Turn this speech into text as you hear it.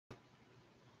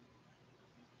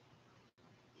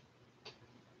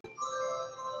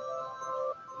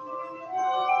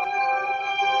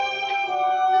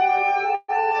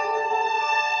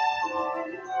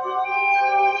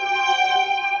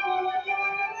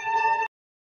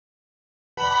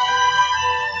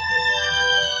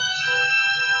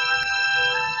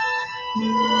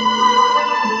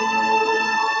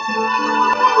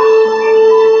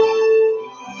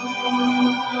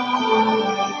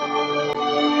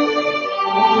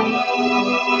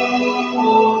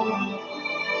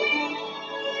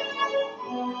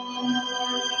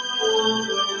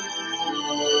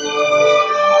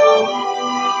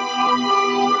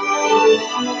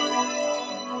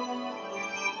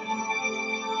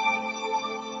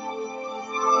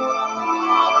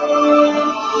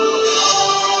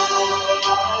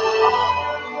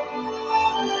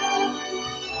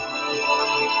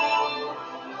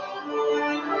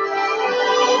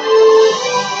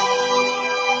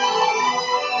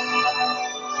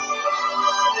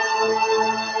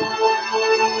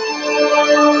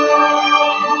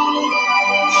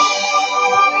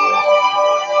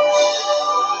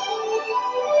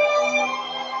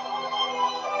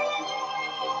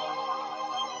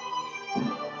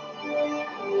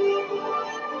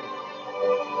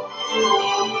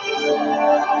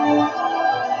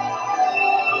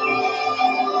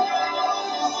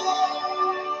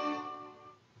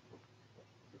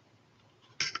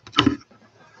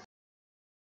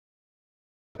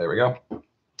There we go.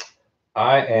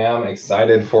 I am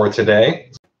excited for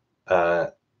today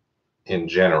in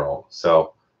general.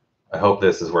 So I hope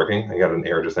this is working. I got an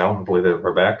error just now. Hopefully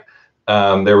we're back.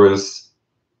 There's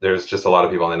just a lot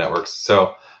of people on the networks.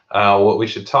 So what we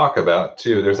should talk about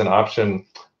too, there's an option.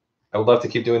 I would love to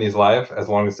keep doing these live as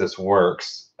long as this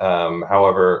works.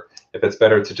 However, if it's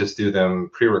better to just do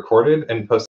them pre-recorded and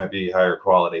post, might be higher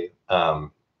quality.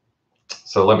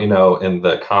 So let me know in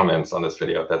the comments on this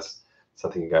video if that's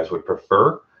something you guys would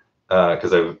prefer,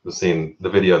 because I've seen the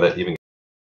video that even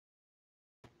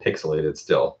pixelated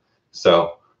still.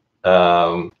 So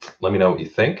let me know what you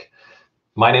think.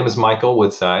 My name is Michael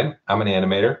Woodside. I'm an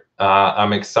animator.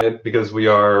 I'm excited because we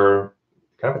are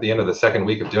kind of at the end of the second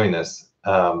week of doing this,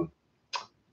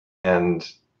 and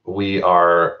we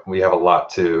have a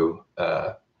lot to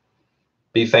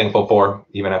be thankful for,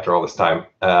 even after all this time.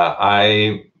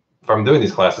 From doing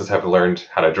these classes, have learned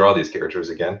how to draw these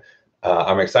characters again.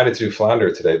 I'm excited to do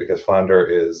Flounder today because Flounder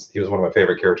he was one of my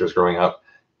favorite characters growing up,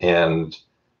 and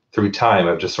through time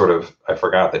I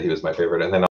forgot that he was my favorite.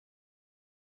 And then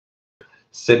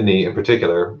Sydney in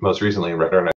particular, most recently in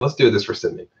Red, and let's do this for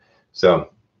Sydney.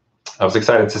 So I was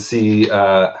excited to see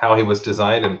how he was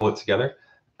designed and put together.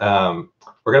 We're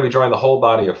going to be drawing the whole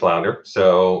body of Flounder,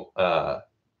 so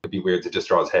it'd be weird to just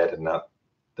draw his head and not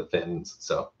the fins.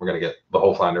 So we're going to get the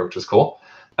whole Flounder, which is cool.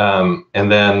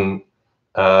 And then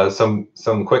some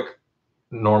quick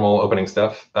normal opening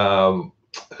stuff.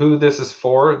 Who this is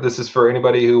for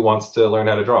anybody who wants to learn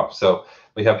how to draw. So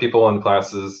we have people in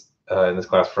classes in this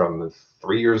class from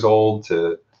 3 years old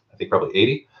to I think probably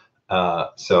 80.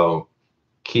 So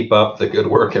keep up the good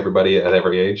work, everybody at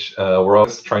every age. We're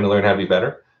always trying to learn how to be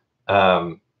better.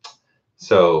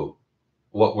 So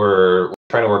what we're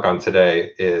trying to work on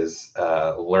today is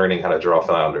learning how to draw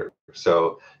Flounder.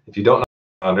 So if you don't know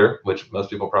Flounder, which most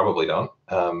people probably don't,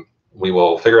 we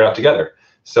will figure it out together.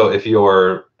 So if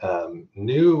you're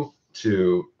new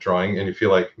to drawing and you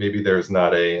feel like maybe there's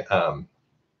not any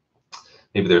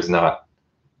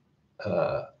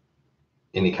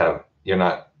kind of, you're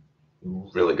not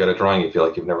really good at drawing, you feel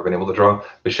like you've never been able to draw,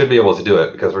 we should be able to do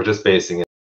it because we're just basing it.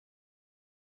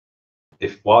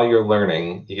 If while you're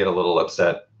learning you get a little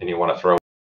upset and you want to throw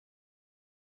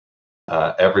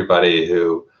everybody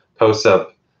who posts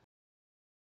up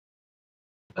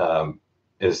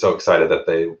is so excited that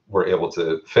they were able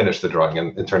to finish the drawing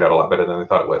and it turned out a lot better than they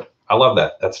thought it would. I love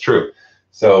that. That's true.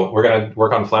 So we're going to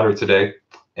work on Flounder today,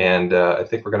 and I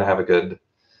think we're going to have a good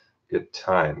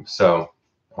time. So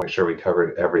I'll make sure we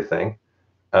covered everything.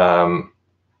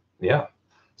 Yeah.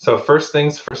 So first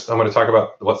things first, I'm going to talk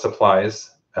about what supplies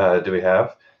do we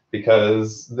have,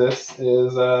 because this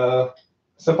is a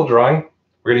simple drawing.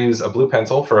 We're going to use a blue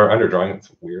pencil for our underdrawing.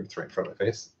 It's weird. It's right in front of my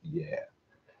face. Yeah.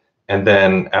 And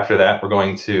then after that, we're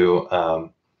going to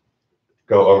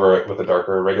go over it with a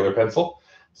darker regular pencil.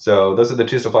 So those are the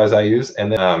two supplies I use. And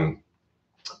then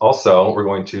also, we're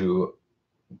going to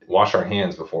wash our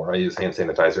hands before. I use hand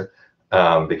sanitizer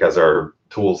because our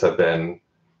tools have been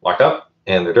locked up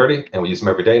and they're dirty, and we use them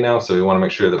every day now. So we want to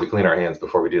make sure that we clean our hands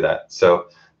before we do that. So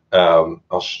I'm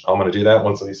going to do that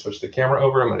once we switch the camera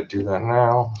over. I'm going to do that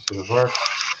now. Does this work?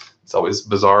 It's always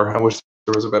bizarre. I wish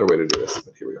there was a better way to do this,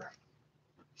 but here we are.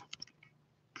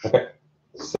 Okay,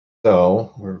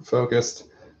 so we're focused.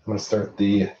 I'm going to start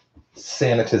the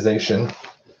sanitization.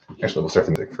 Actually, we'll start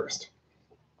the music first.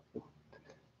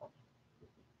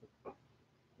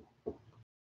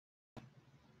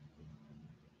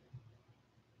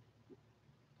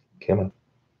 Come on.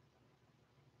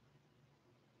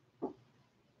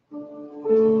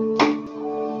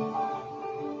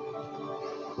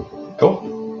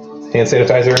 Cool. Hand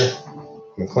sanitizer. I'm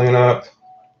going to clean up.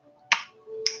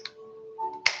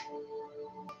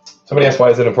 Somebody asked, why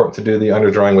is it important to do the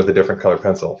underdrawing with a different color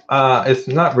pencil? It's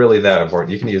not really that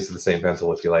important. You can use the same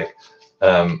pencil if you like.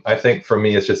 I think for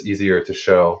me, it's just easier to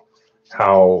show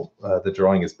how the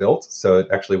drawing is built. So it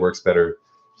actually works better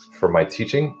for my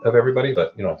teaching of everybody,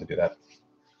 but you don't have to do that.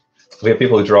 We have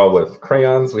people who draw with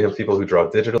crayons. We have people who draw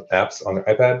digital apps on their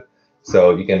iPad.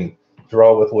 So you can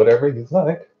draw with whatever you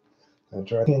like.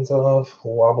 Draw hands off,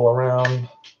 wobble around.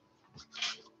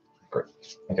 Great.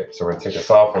 Okay, so we're gonna take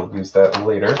this off. We'll use that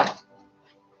later.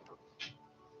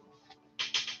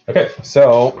 Okay,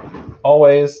 so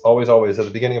always at the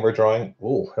beginning of our drawing.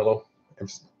 Oh, hello.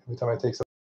 Every time I take something,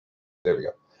 there we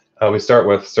go. We start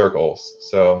with circles.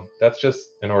 So that's just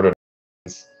in order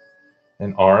to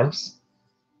and arms.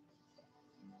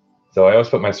 So I always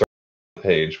put my circle on the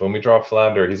page. When we draw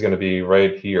Flounder, he's going to be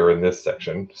right here in this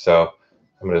section. So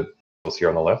I'm going to here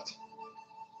on the left.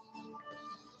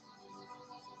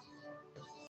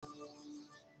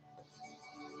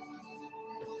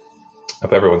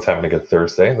 Hope everyone's having a good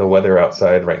Thursday. The weather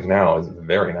outside right now is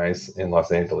very nice in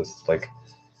Los Angeles. It's like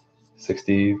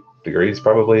 60 degrees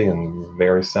probably and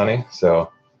very sunny.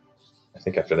 So I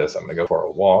think after this, I'm going to go for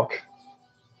a walk.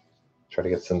 Try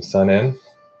to get some sun in.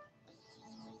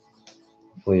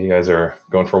 Hopefully you guys are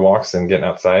going for walks and getting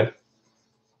outside.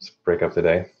 Let's break up the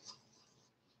day.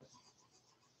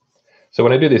 So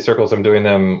when I do these circles, I'm doing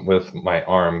them with my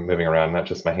arm moving around, not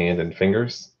just my hand and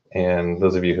fingers. And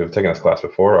those of you who have taken this class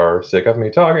before are sick of me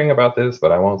talking about this,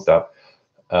 but I won't stop.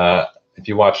 If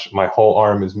you watch, my whole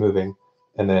arm is moving.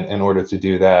 And then in order to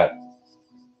do that,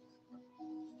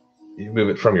 you move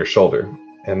it from your shoulder.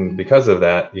 And because of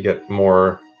that, you get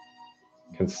more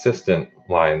consistent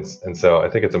lines. And so I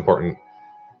think it's important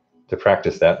to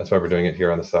practice that. That's why we're doing it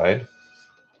here on the side.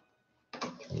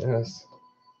 Turn this.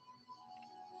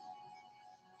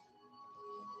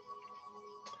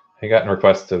 I got a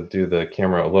request to do the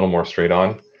camera a little more straight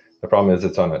on. The problem is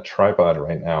it's on a tripod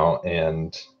right now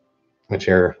and the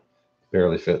chair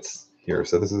barely fits here.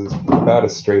 So this is about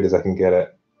as straight as I can get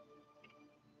it.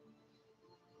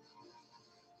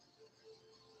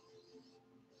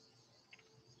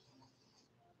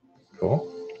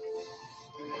 Cool.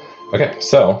 Okay,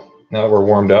 so now that we're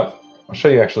warmed up, I'll show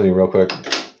you actually real quick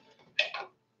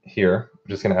here. I'm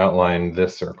just going to outline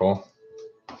this circle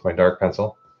with my dark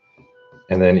pencil.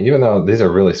 And then even though these are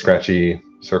really scratchy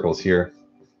circles here,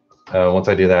 once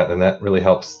I do that, then that really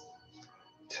helps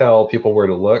tell people where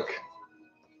to look.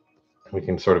 We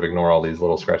can sort of ignore all these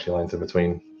little scratchy lines in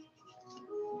between.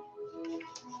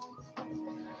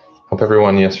 Hope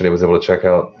everyone yesterday was able to check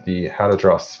out the How to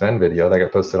Draw Sven video that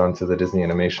got posted onto the Disney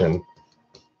Animation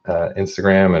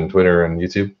Instagram and Twitter and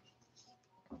YouTube.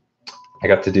 I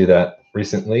got to do that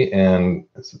recently, and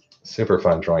it's super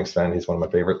fun drawing Sven. He's one of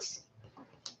my favorites.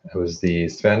 I was the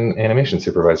Sven animation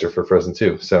supervisor for Frozen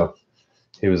 2, so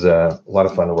he was a lot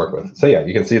of fun to work with. So yeah,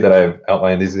 you can see that I've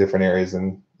outlined these different areas,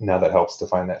 and now that helps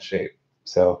define that shape.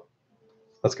 So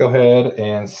let's go ahead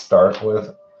and start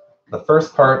with the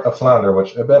first part of Flounder,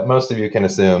 which I bet most of you can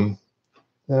assume.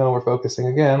 No, we're focusing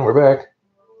again. We're back.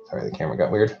 Sorry, the camera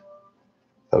got weird.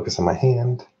 Focus on my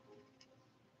hand,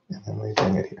 and then we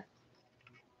bring it here.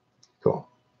 Cool.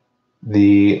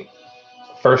 The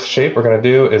first shape we're going to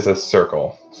do is a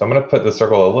circle. So I'm going to put the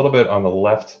circle a little bit on the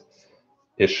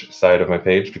left-ish side of my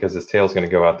page because this tail is going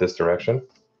to go out this direction.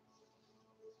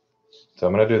 So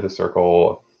I'm going to do the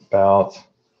circle about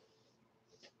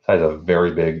size of a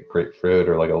very big grapefruit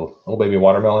or like a little baby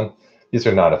watermelon. These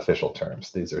are not official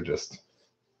terms. These are just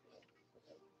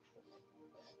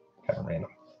kind of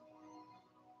random.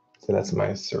 So that's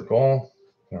my circle,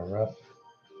 kind of rough.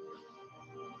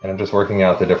 And I'm just working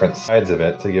out the different sides of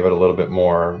it to give it a little bit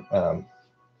more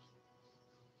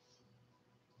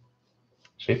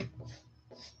shape.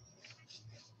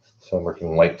 So I'm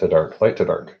working light to dark, light to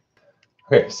dark.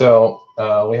 Okay, so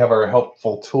we have our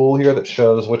helpful tool here that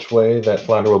shows which way that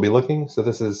Flounder will be looking. So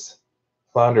this is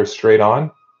Flounder straight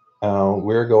on.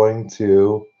 We're going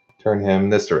to turn him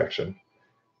this direction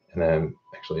and then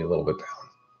actually a little bit down.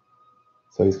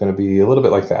 So he's going to be a little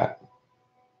bit like that.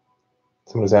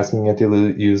 Someone was asking if you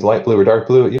use light blue or dark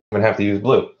blue. You don't even have to use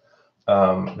blue.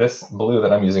 This blue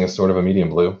that I'm using is sort of a medium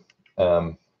blue,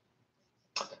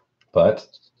 but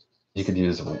you could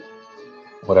use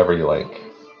whatever you like.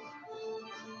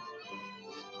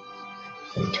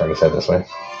 Let me turn his head this way.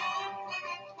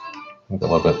 Make it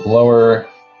a little bit lower.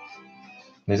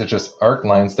 These are just arc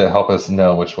lines that help us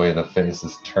know which way the face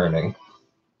is turning.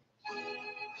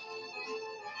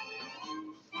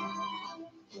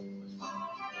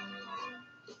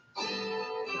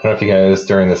 I don't know if you guys,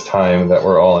 during this time that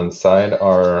we're all inside,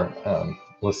 are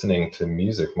listening to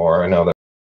music more. I know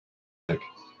that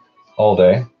all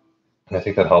day. And I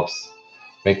think that helps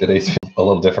make the days feel a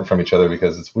little different from each other,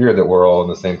 because it's weird that we're all in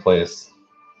the same place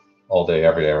all day,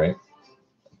 every day, right?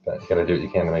 But you gotta do what you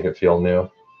can to make it feel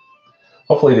new.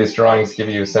 Hopefully these drawings give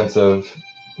you a sense of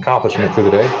accomplishment through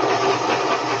the day.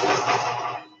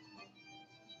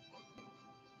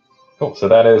 Cool, so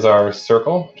that is our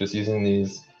circle, just using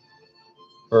these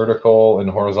vertical and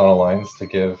horizontal lines to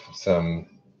give some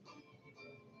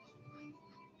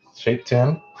shape to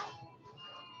him.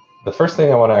 The first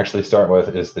thing I want to actually start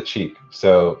with is the cheek.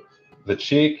 So the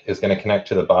cheek is going to connect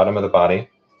to the bottom of the body, and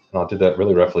I'll do that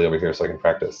really roughly over here so I can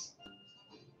practice.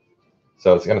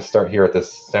 So it's going to start here at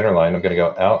this center line. I'm going to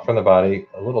go out from the body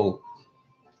a little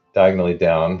diagonally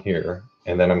down here,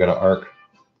 and then I'm going to arc.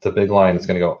 It's a big line. It's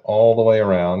going to go all the way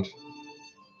around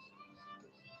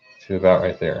to about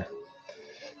right there.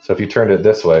 So if you turned it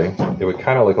this way, it would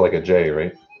kind of look like a J,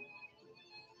 right?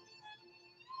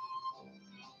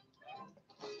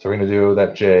 So we're going to do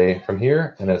that J from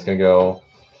here, and it's going to go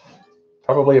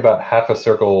probably about half a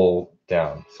circle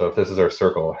down. So if this is our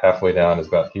circle, halfway down is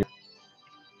about here.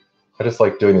 I just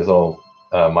like doing these little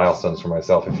milestones for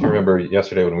myself. If you remember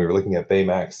yesterday when we were looking at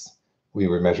Baymax, we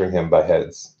were measuring him by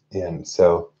heads. And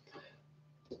so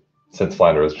since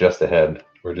Flounder was just a head,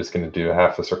 we're just going to do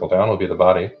half the circle down will be the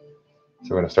body. So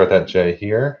we're going to start that J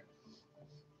here.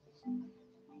 And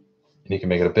you can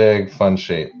make it a big, fun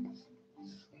shape.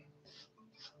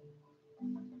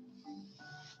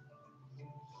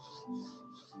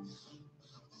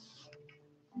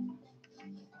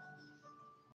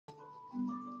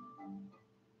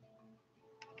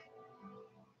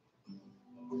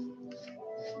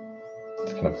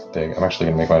 It's kind of big. I'm actually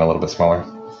going to make mine a little bit smaller.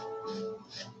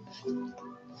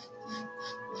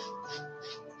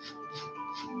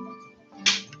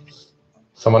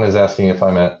 Someone is asking if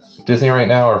I'm at Disney right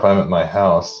now or if I'm at my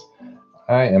house.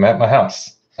 I am at my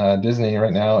house. Disney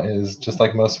right now is, just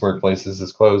like most workplaces,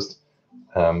 is closed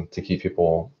to keep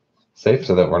people safe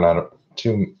so that we're not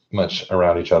too much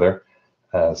around each other.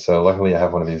 So luckily I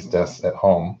have one of these desks at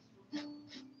home.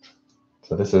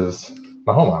 So this is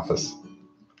my home office.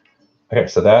 Okay,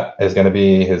 so that is going to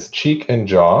be his cheek and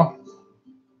jaw.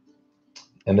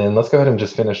 And then let's go ahead and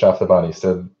just finish off the body.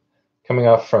 So coming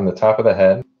off from the top of the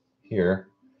head here,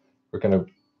 we're going to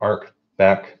arc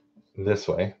back this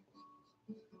way,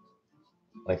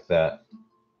 like that,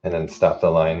 and then stop the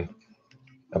line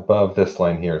above this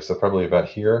line here. So probably about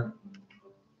here.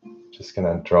 Just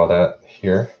going to draw that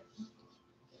here.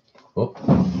 Oop,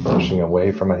 pushing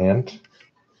away from my hand.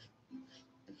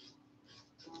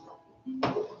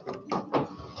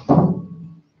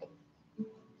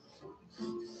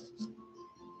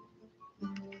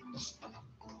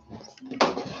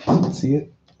 See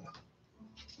it?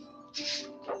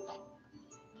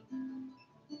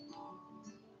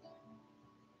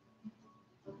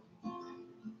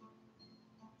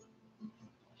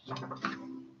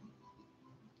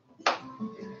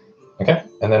 Okay,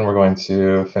 and then we're going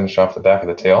to finish off the back of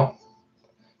the tail.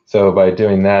 So by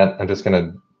doing that, I'm just going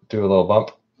to do a little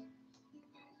bump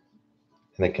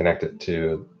and then connect it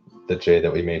to the J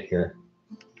that we made here.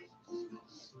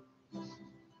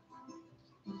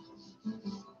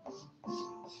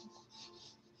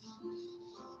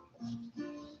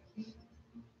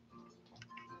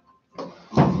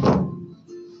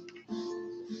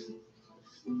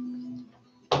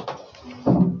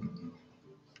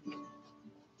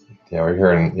 Yeah, we were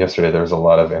hearing yesterday there was a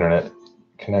lot of internet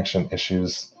connection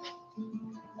issues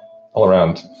all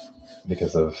around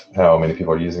because of how many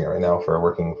people are using it right now for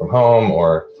working from home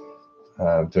or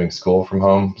doing school from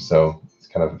home. So it's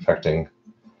kind of affecting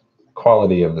the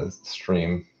quality of the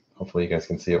stream. Hopefully you guys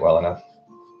can see it well enough.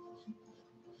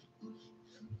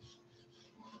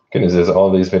 Good news is all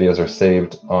these videos are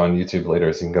saved on YouTube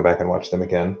later, so you can go back and watch them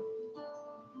again.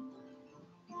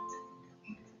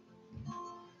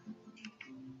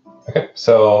 Okay,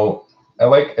 so I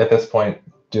like at this point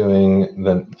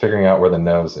figuring out where the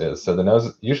nose is. So the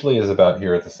nose usually is about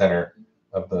here at the center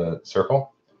of the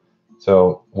circle.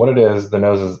 So what it is, the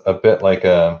nose is a bit like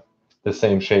the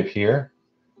same shape here,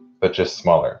 but just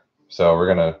smaller. So we're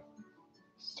gonna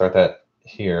start that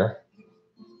here.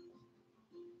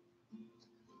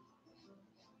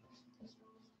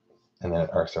 And then it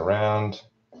arcs around.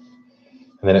 And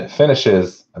then it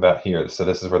finishes about here. So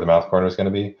this is where the mouth corner is going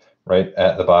to be, right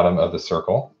at the bottom of the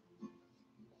circle.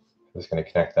 I'm just going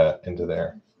to connect that into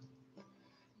there.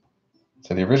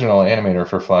 So the original animator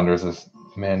for Flounders is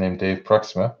a man named Dave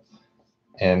Proxima,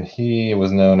 and he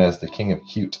was known as the King of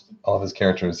Cute. All of his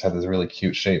characters had these really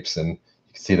cute shapes, and you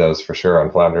can see those for sure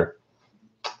on Flounder.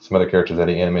 Some other characters that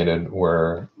he animated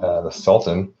were the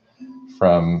Sultan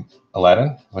from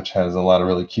Aladdin, which has a lot of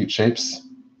really cute shapes.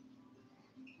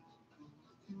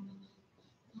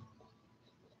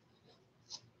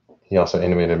 He also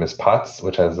animated Miss Potts,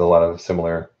 which has a lot of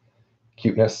similar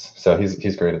cuteness. So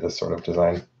he's great at this sort of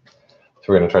design. So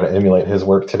we're going to try to emulate his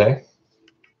work today.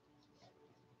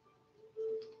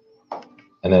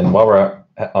 And then while we're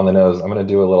on the nose, I'm going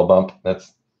to do a little bump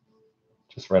that's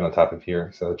just right on top of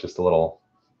here. So just a little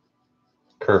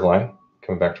curve line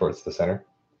coming back towards the center.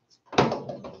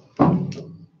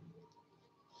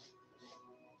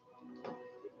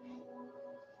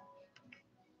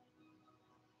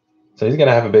 So he's going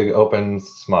to have a big open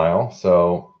smile.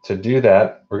 So to do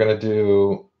that, we're going to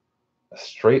do a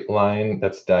straight line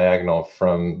that's diagonal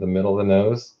from the middle of the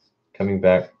nose coming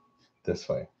back this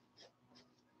way.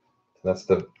 So that's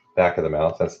the back of the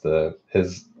mouth. That's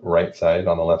his right side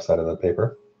on the left side of the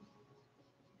paper.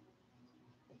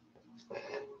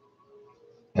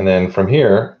 And then from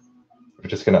here, we're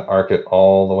just going to arc it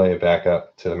all the way back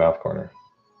up to the mouth corner.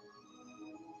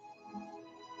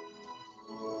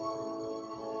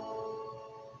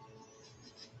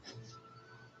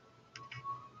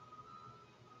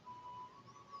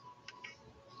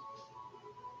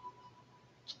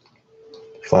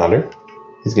 Flounder,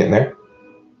 he's getting there.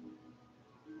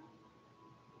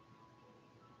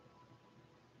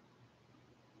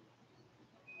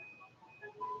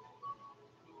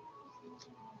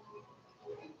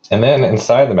 And then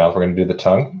inside the mouth, we're going to do the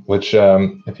tongue, which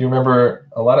if you remember,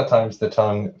 a lot of times the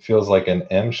tongue feels like an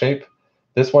M shape.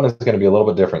 This one is going to be a little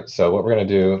bit different. So what we're going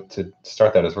to do to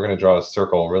start that is we're going to draw a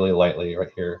circle really lightly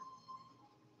right here.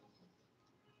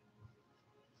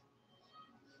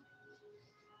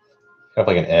 Kind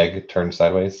of like an egg turned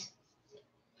sideways.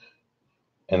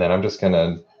 And then I'm just going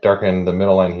to darken the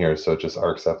middle line here so it just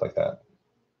arcs up like that.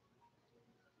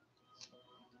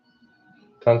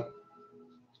 Tongue.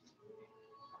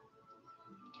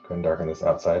 Go ahead and darken this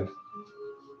outside.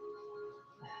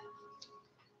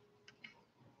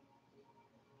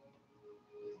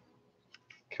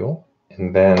 Cool.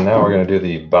 And then now we're going to do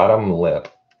the bottom lip.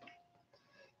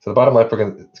 So the bottom lip,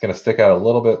 it's going to stick out a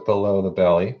little bit below the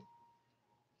belly.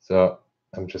 So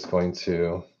I'm just going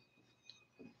to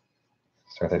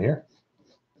start that here.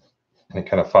 And it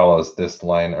kind of follows this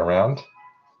line around,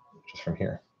 just from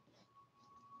here.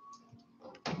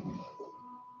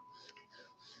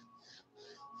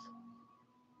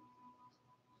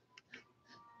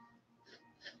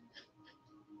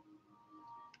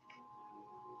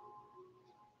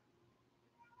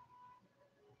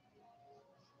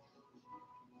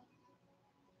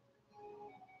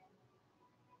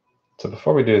 So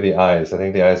before we do the eyes, I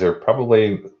think the eyes are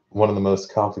probably one of the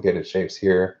most complicated shapes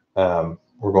here.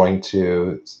 We're going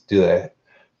to do the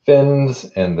fins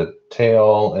and the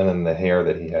tail and then the hair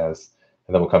that he has.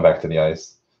 And then we'll come back to the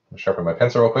eyes. I'll sharpen my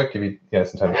pencil real quick, give you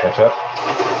guys some time to catch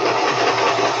up.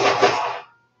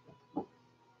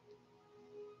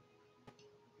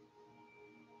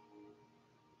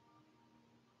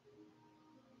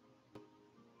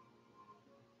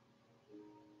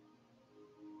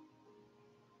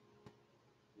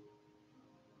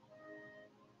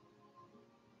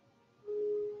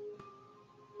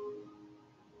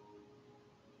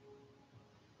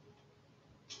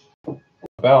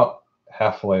 About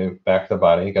halfway back the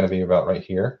body, going to be about right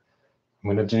here. I'm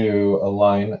going to do a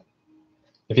line.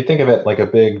 If you think of it like a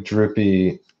big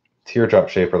droopy teardrop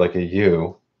shape or like a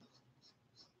U,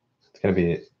 it's going to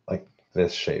be like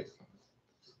this shape.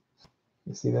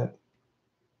 You see that?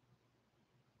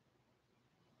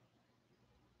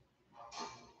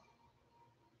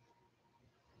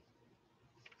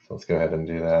 So let's go ahead and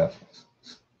do that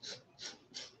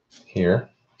here.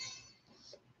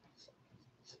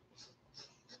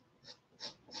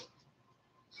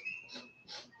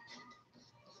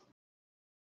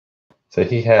 So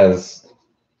he has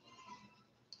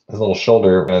his little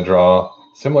shoulder. We're going to draw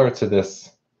similar to this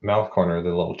mouth corner,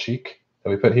 the little cheek that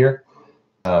we put here.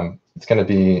 It's going to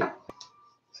be,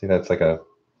 see, that's like a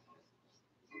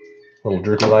little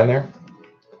droopy line there.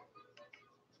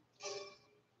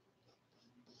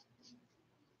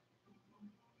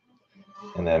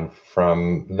 And then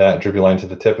from that droopy line to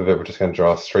the tip of it, we're just going to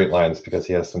draw straight lines because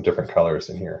he has some different colors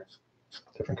in here,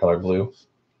 different color blue.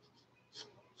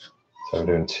 So I'm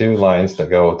doing 2 lines that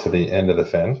go to the end of the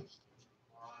fin.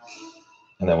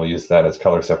 And then we'll use that as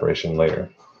color separation later.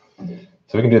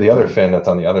 So we can do the other fin that's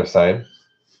on the other side.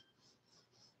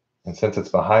 And since it's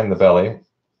behind the belly,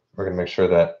 we're going to make sure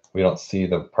that we don't see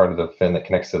the part of the fin that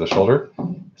connects to the shoulder.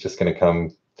 It's just going to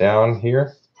come down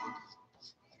here,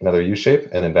 another U shape,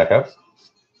 and then back up.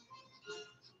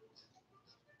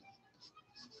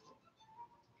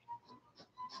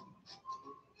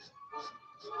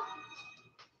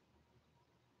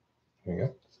 There you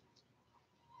go.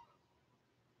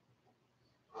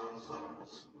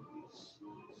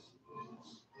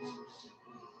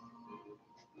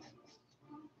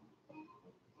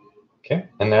 Okay,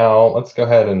 and now let's go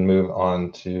ahead and move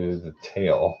on to the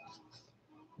tail.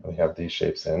 We have these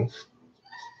shapes in.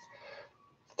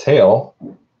 Tail,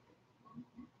 you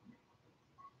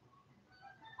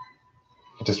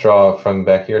just draw from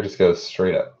back here, just goes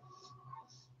straight up.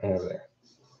 Right over there.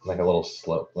 Like a little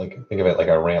slope. Like think of it like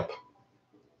a ramp.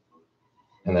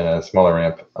 And then a smaller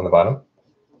ramp on the bottom.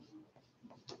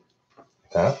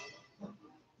 Like that.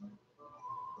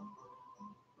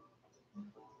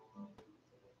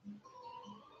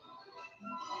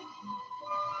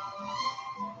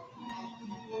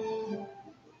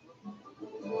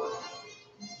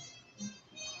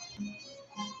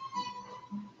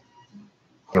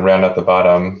 And round out the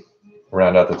bottom,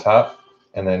 round out the top,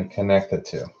 and then connect the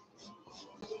two.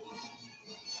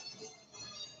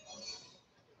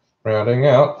 Rounding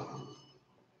out.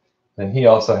 And he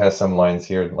also has some lines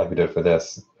here, like we did for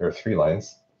this. There are 3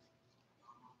 lines.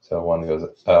 So one goes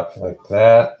up like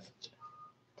that.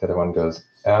 The other one goes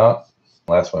out.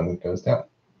 The last one goes down.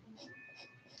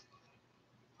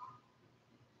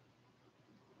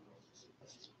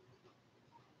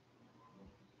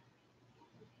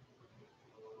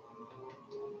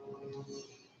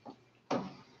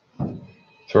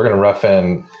 So we're going to rough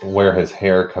in where his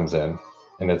hair comes in.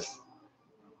 And it's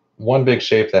one big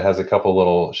shape that has a couple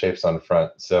little shapes on the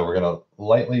front. So we're going to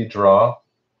lightly draw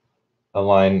a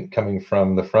line coming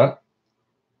from the front,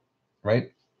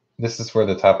 right? This is where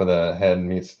the top of the head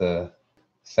meets the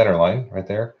center line right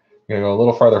there. We're going to go a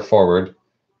little farther forward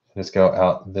and just go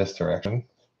out this direction.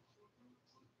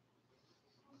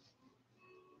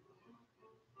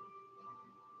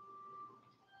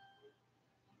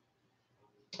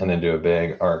 And then do a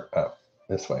big arc up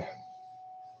this way.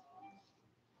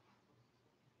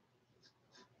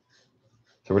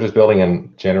 So we're just building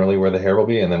in generally where the hair will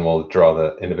be, and then we'll draw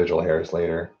the individual hairs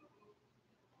later.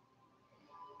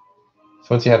 So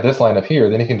once you have this line up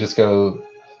here, then you can just go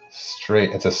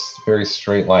straight. It's a very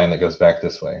straight line that goes back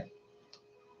this way.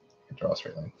 Draw a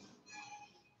straight line.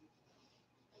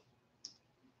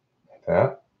 Like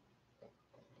that.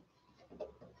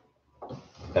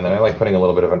 And then I like putting a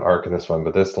little bit of an arc in this one,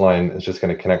 but this line is just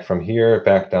going to connect from here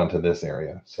back down to this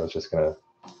area. So it's just going to,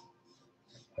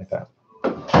 like that.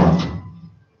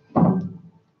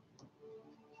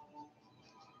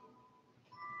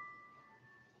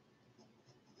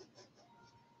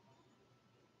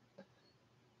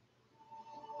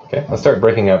 Okay, let's start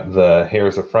breaking up the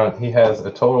hairs up front. He has a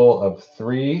total of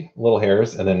 3 little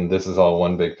hairs, and then this is all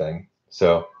one big thing.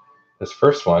 So this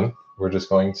first one, we're just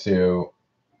going to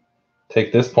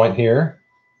take this point here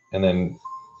and then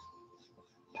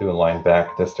do a line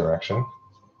back this direction.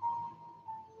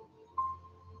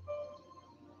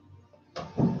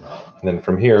 And then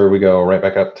from here, we go right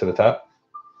back up to the top.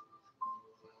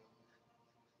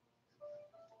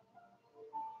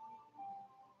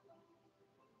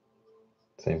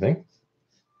 Same thing.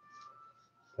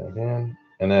 Again.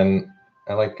 And then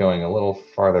I like going a little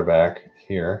farther back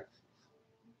here.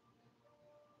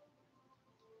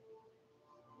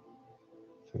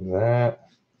 Do that.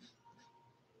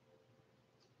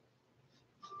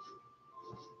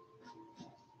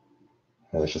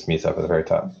 And this just meets up at the very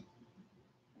top.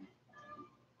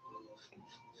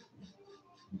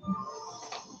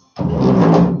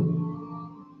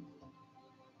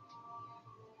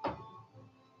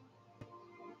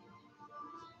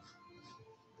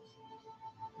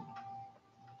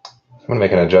 I'm going to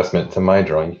make an adjustment to my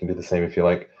drawing. You can do the same if you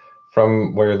like.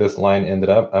 From where this line ended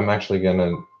up, I'm actually going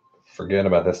to forget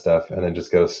about this stuff and then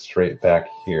just go straight back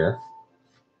here.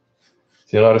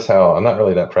 So you'll notice how I'm not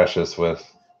really that precious with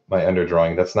my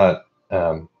underdrawing. That's not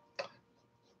it's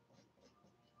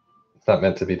not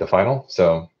meant to be the final.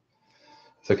 So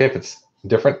it's okay if it's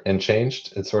different and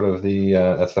changed. It's sort of the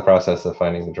that's the process of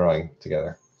finding the drawing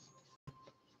together.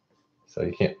 So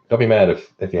you don't be mad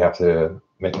if you have to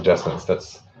make adjustments.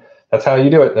 That's how you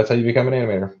do it. That's how you become an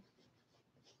animator.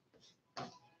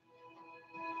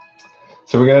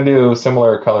 So we're going to do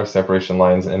similar color separation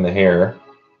lines in the hair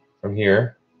from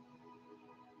here.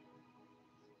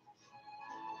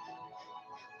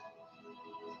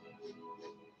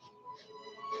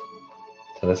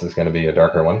 So this is going to be a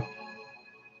darker one.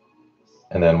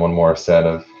 And then one more set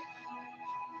of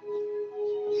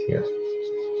here.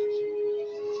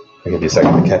 I'll give you a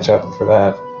second to catch up for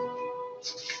that.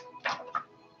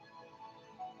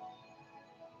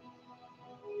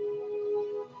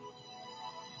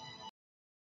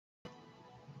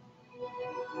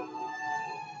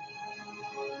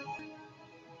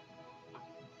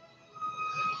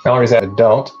 Salaries I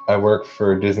don't. I work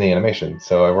for Disney Animation,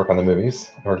 so I work on the movies.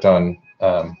 I worked on,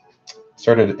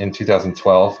 started in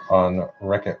 2012 on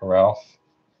Wreck-It Ralph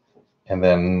And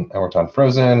then I worked on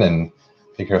Frozen and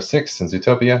Big Hero 6 and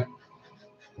Zootopia,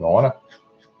 Moana.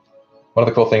 One of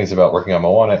the cool things about working on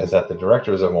Moana is that the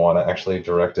directors of Moana actually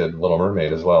directed Little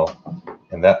Mermaid as well.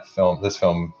 And that film, this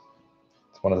film,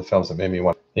 it's one of the films that made me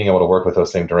want. Being able to work with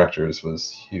those same directors was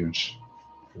huge.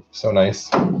 So nice.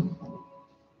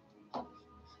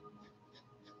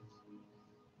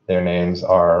 Their names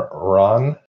are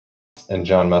Ron and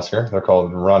John Musker. They're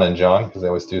called Ron and John because they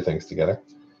always do things together.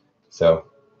 So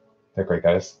they're great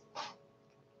guys.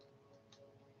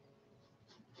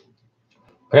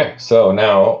 Okay, so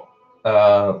now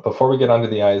before we get onto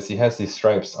the eyes, he has these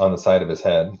stripes on the side of his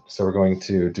head. So we're going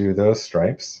to do those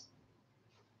stripes,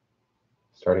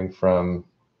 starting from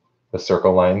the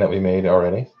circle line that we made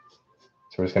already.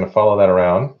 So we're just going to follow that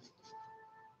around.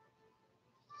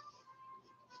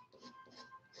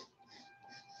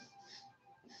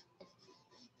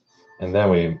 And then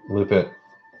we loop it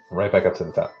right back up to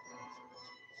the top.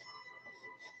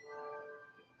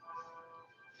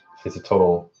 It's a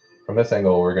total, from this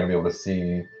angle, we're going to be able to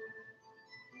see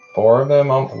 4 of them,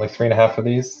 like 3.5 of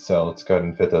these. So let's go ahead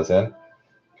and fit those in.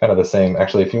 Kind of the same.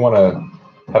 Actually, if you want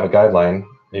to have a guideline,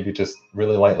 maybe just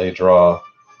really lightly draw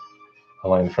a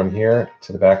line from here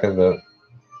to the back of the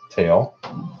tail.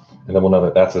 And then we'll know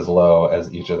that that's as low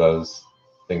as each of those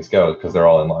things go because they're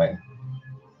all in line.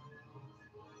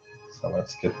 So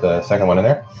let's get the second one in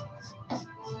there.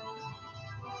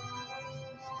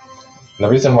 And the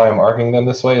reason why I'm arcing them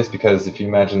this way is because if you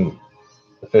imagine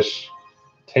the fish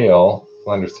tail,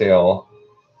 Flounder's tail,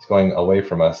 is going away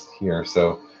from us here.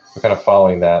 So we're kind of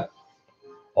following that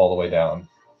all the way down.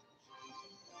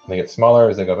 And they get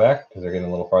smaller as they go back because they're getting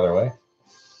a little farther away.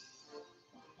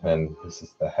 And this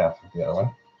is the half of the other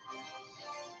one.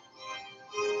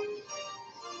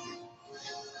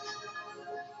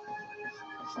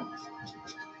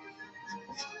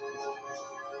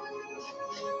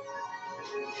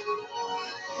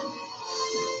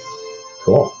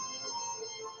 Cool.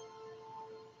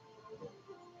 I'll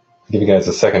give you guys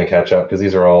a second to catch up because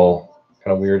these are all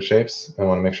kind of weird shapes. I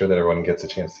want to make sure that everyone gets a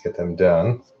chance to get them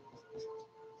done.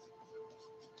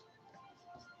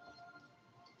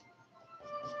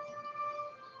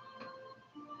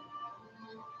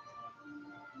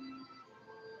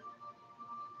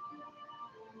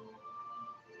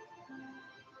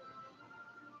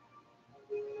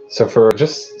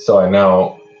 So I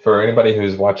know, for anybody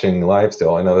who's watching live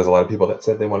still, I know there's a lot of people that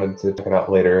said they wanted to check it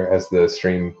out later as the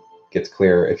stream gets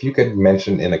clear. If you could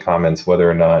mention in the comments whether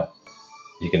or not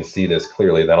you can see this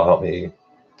clearly, that'll help me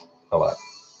a lot.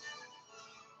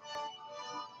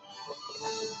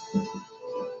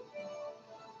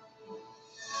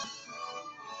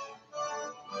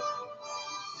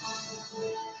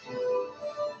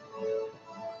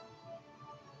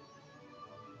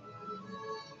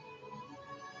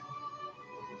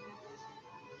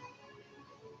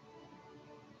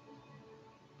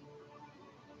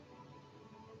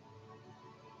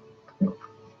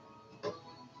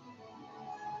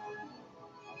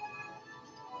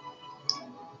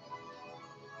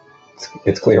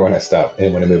 It's clear when I stop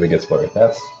and when a movie gets blurry.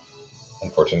 That's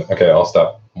unfortunate. Okay, I'll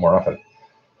stop more often.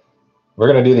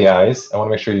 We're going to do the eyes. I want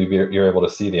to make sure you're able to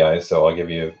see the eyes, so I'll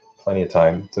give you plenty of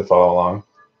time to follow along.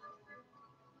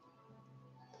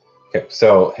 Okay,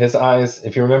 so his eyes,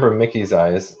 if you remember Mickey's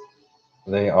eyes,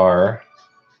 they are,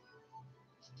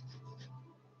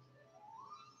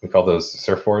 we call those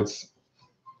surfboards,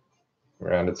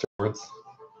 rounded surfboards.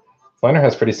 Flounder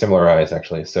has pretty similar eyes,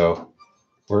 actually, so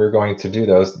we're going to do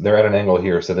those. They're at an angle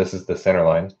here, so this is the center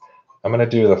line. I'm going to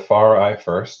do the far eye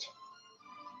first.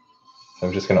 So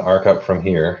I'm just going to arc up from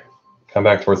here, come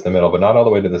back towards the middle, but not all the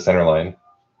way to the center line,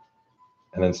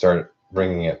 and then start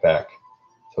bringing it back.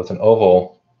 So it's an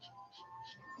oval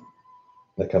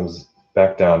that comes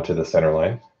back down to the center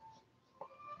line.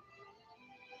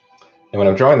 And when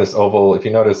I'm drawing this oval, if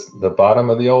you notice the bottom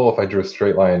of the oval, if I drew a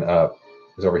straight line up,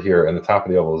 is over here, and the top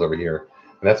of the oval is over here.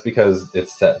 And that's because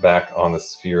it's set back on the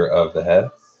sphere of the head.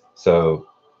 So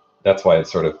that's why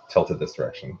it's sort of tilted this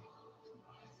direction.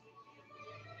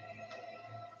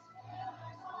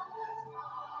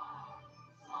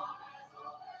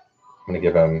 I'm going to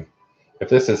give him, if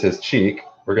this is his cheek,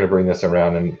 we're going to bring this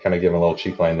around and kind of give him a little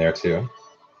cheek line there too.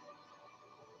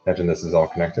 Imagine this is all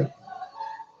connected.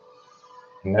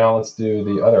 And now let's do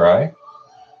the other eye.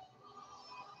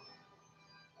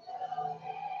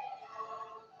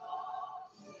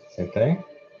 Same thing.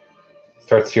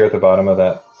 Starts here at the bottom of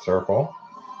that circle.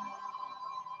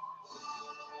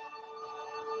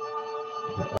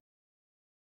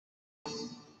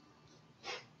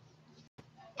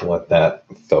 Let that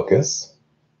focus.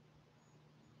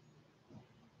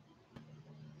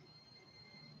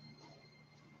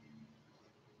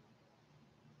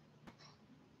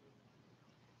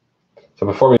 So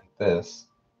before we do this,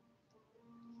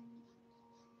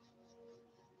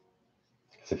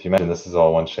 because if you imagine this is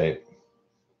all one shape,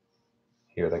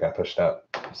 here that got pushed out.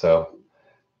 So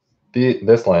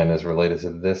this line is related to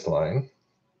this line.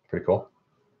 Pretty cool.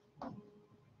 And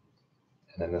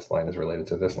then this line is related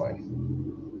to this line.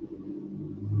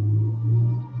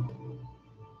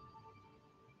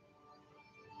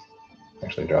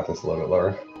 Actually drop this a little bit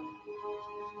lower,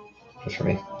 just for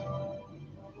me.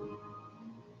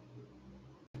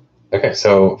 Okay,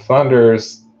 so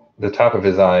Flounder's, the top of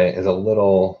his eye is a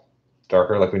little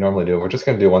darker like we normally do. We're just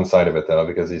going to do one side of it though,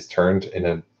 because he's turned in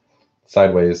a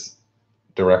sideways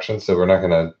direction, so we're not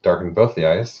going to darken both the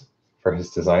eyes for his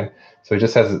design. So he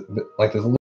just has like this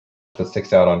little that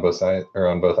sticks out on both sides, or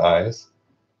on both eyes,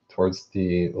 towards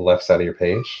the left side of your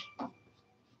page.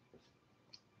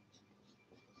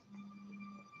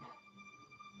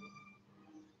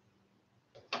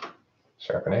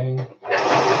 Sharpening.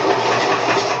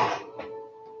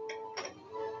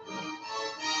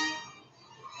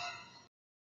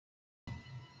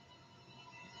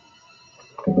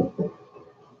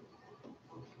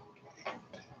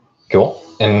 Cool.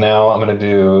 And now I'm going to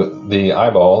do the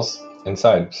eyeballs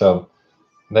inside. So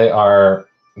they are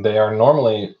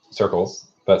normally circles,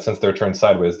 but since they're turned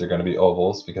sideways, they're going to be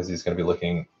ovals because he's going to be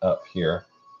looking up here.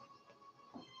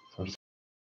 So just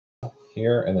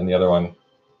here, and then the other one,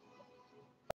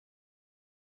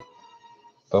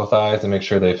 both eyes, and make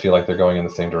sure they feel like they're going in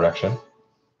the same direction.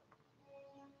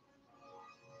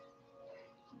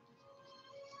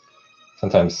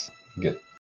 Sometimes you get.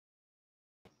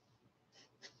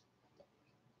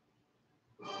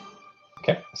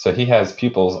 Okay, so he has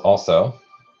pupils also,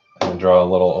 and draw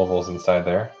little ovals inside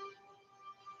there.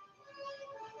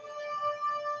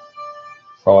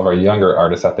 For all of our younger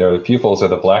artists out there, the pupils are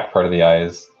the black part of the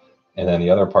eyes, and then the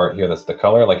other part here that's the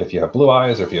color. Like if you have blue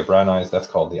eyes or if you have brown eyes, that's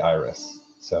called the iris.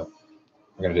 So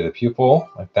we're going to do the pupil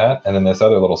like that, and then this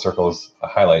other little circle is a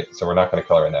highlight, so we're not going to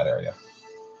color in that area.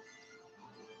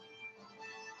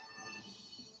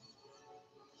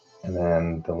 And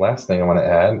then the last thing I want to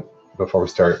add before we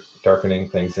start darkening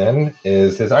things in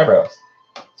is his eyebrows.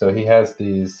 So he has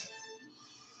these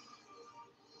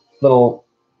little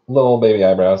baby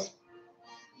eyebrows.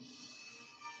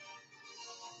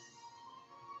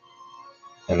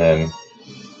 And then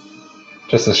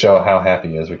just to show how happy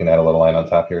he is, we can add a little line on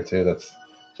top here too. That's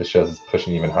just shows it's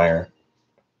pushing even higher.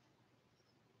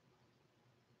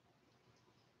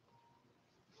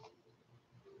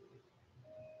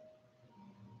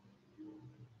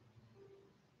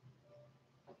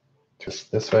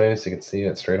 Just this way so you can see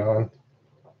it straight on.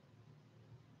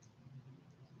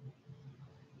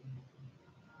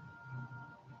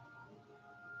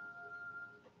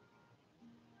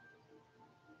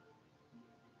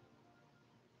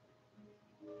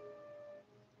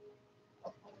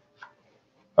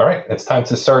 All right, it's time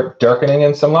to start darkening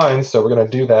in some lines. So we're going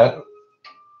to do that.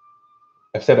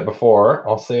 I've said it before.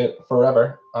 I'll say it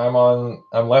forever. I'm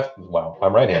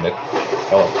right-handed.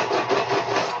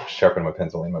 Oh, sharpen my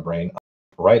pencil in my brain.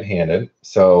 I'm right-handed,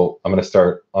 so I'm going to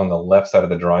start on the left side of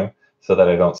the drawing so that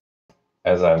I don't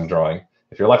as I'm drawing.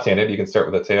 If you're left-handed, you can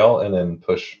start with the tail and then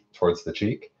push towards the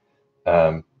cheek.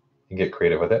 And get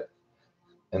creative with it.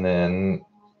 And then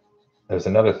there's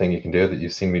another thing you can do that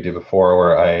you've seen me do before,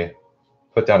 where I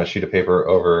put down a sheet of paper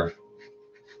over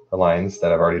the lines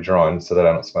that I've already drawn so that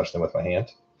I don't smudge them with my hand.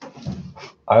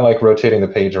 I like rotating the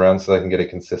page around so that I can get a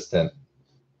consistent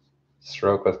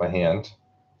stroke with my hand.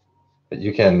 But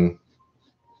you can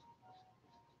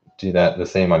do that the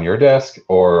same on your desk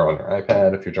or on your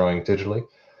iPad if you're drawing digitally.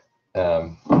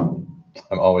 I'm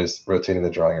always rotating the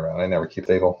drawing around. I never keep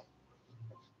stable.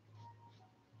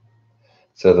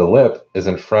 So the lip is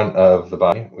in front of the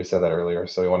body. We said that earlier.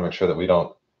 So we want to make sure that we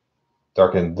don't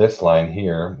darken this line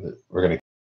here. We're going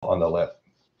to on the lip.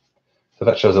 So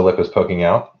that shows the lip is poking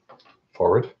out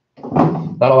forward.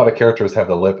 Not a lot of characters have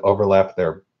the lip overlap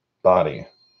their body,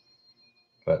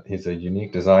 but he's a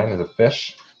unique design as a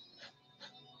fish.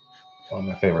 One of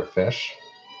my favorite fish.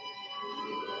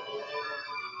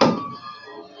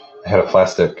 I had a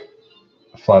plastic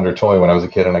Flounder toy when I was a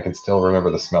kid, and I can still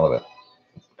remember the smell of it.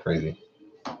 Crazy.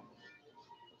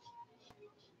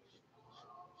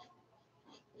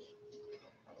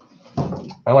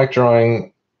 I like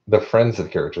drawing the friends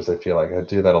of characters. I feel like I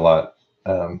do that a lot.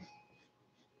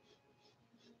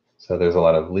 So there's a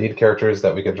lot of lead characters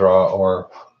that we could draw, or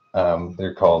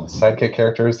they're called sidekick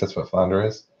characters. That's what Flounder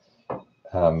is.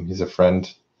 He's a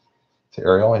friend to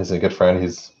Ariel. He's a good friend.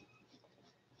 He's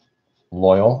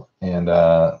loyal and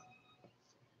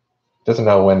doesn't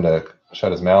know when to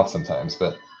shut his mouth sometimes,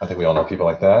 but I think we all know people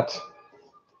like that.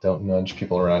 Don't nudge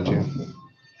people around you.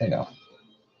 Hey now.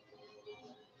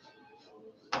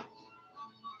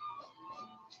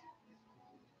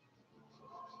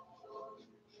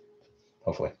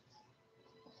 hopefully.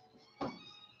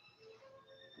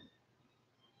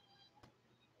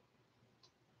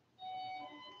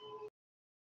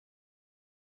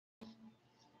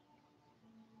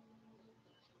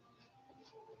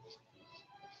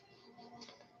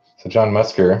 So John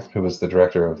Musker, who was the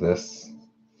director of this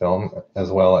film,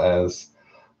 as well as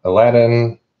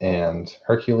Aladdin and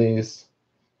Hercules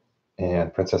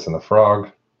and Princess and the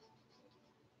Frog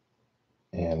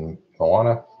and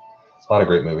Moana, a lot of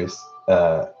great movies.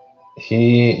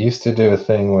 He used to do a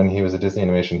thing when he was at Disney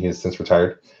Animation. He has since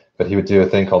retired, but he would do a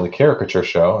thing called the Caricature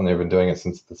Show, and they've been doing it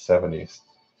since the 70s.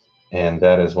 And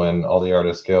that is when all the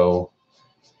artists go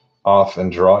off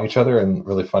and draw each other in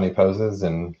really funny poses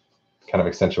and kind of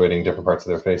accentuating different parts of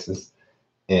their faces.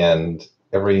 And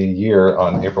every year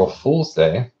on April Fool's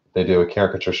Day, they do a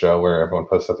caricature show where everyone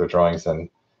posts up their drawings and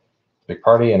a big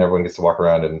party, and everyone gets to walk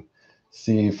around and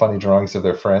see funny drawings of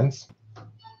their friends.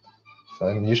 So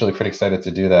I'm usually pretty excited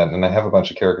to do that. And I have a bunch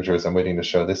of caricatures I'm waiting to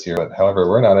show this year. But however,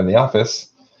 we're not in the office,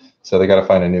 so they got to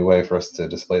find a new way for us to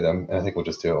display them. And I think we'll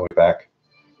just do it when we're back.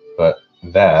 But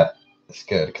that is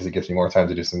good because it gives me more time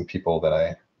to do some people that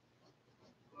I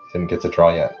didn't get to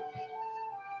draw yet.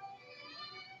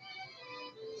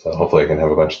 So hopefully I can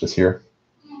have a bunch this year.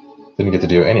 Didn't get to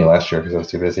do any last year because I was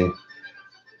too busy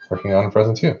working on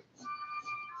Frozen 2.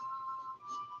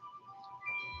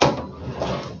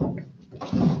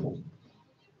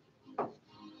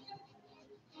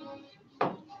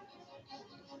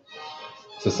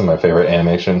 This is some of my favorite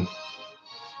animation.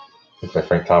 It's by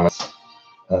Frank Thomas.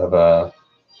 And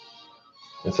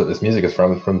so this music is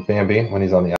from Bambi when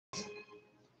he's on the ice.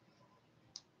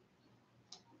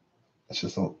 It's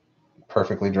just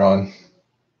perfectly drawn.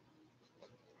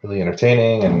 Really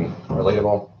entertaining and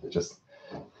relatable. Just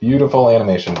beautiful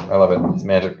animation. I love it. It's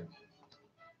magic.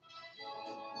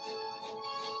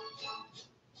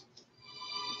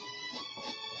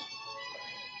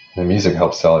 The music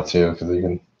helps sell it too, because you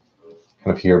can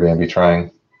kind of hear Bambi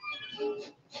trying.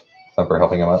 Thumper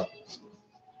helping him up.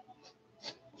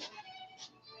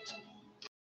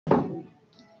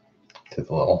 To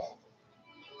the little.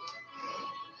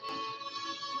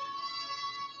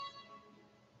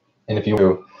 And if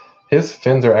you, his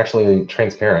fins are actually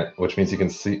transparent, which means you can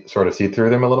sort of see through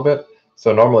them a little bit.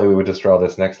 So normally we would just draw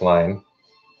this next line,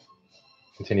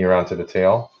 continue around to the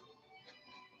tail.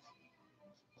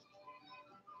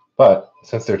 But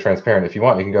since they're transparent, if you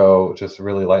want, you can go just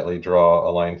really lightly draw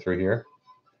a line through here.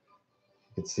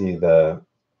 You can see the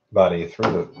body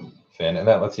through the fin, and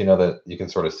that lets you know that you can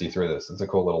sort of see through this. It's a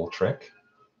cool little trick.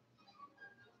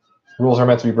 Rules are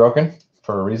meant to be broken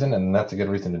for a reason, and that's a good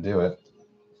reason to do it.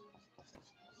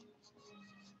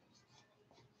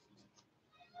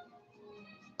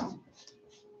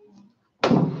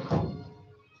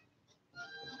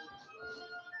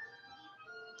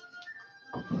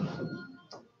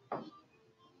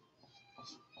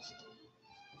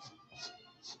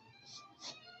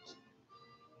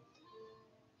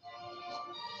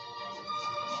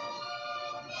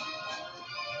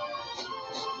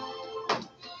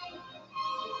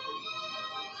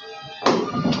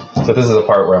 So this is a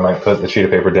part where I might put the sheet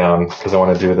of paper down because I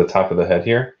want to do the top of the head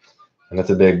here. And that's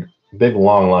a big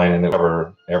long line, and it will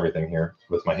cover everything here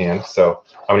with my hand. So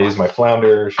I'm going to use my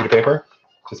Flounder sheet of paper,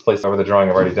 just place it over the drawing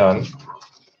I've already done.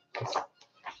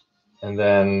 And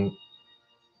then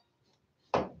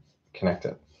connect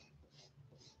it.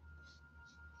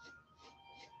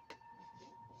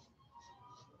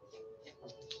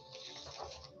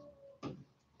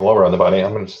 Lower on the body,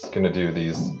 I'm just going to do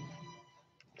these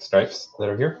stripes that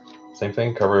are here. Same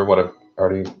thing, cover what I've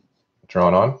already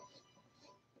drawn on.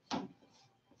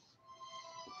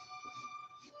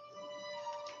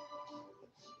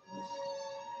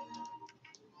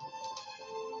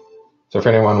 So for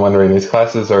anyone wondering, these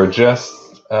classes are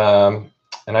just an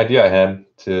idea I had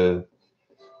to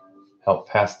help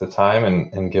pass the time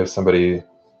and give somebody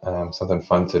something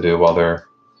fun to do while they're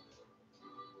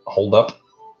holed up.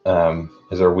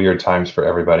 These are weird times for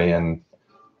everybody, and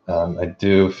I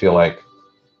do feel like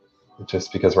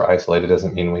just because we're isolated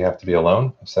doesn't mean we have to be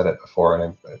alone. I've said it before,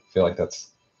 and I feel like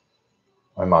that's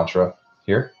my mantra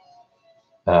here.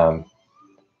 So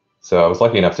I was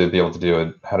lucky enough to be able to do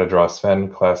a How to Draw Sven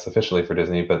class officially for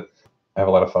Disney, but I have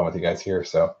a lot of fun with you guys here,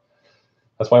 so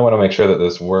that's why I want to make sure that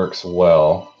this works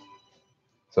well.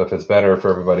 So if it's better for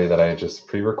everybody that I just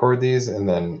pre-record these and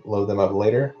then load them up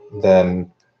later,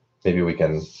 then maybe we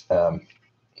can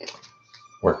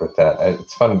work with that.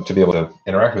 It's fun to be able to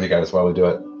interact with you guys while we do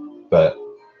it, but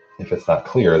if it's not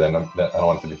clear, then I don't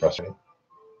want it to be frustrating.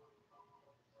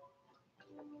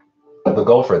 The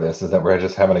goal for this is that we're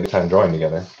just having a good time drawing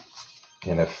together.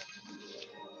 And if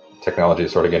technology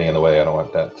is sort of getting in the way. I don't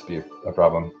want that to be a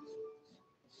problem.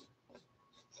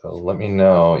 So let me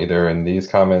know either in these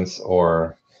comments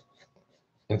or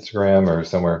Instagram or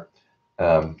somewhere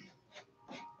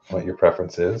what your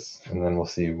preference is, and then we'll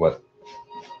see what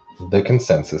the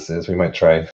consensus is. We might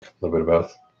try a little bit of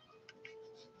both.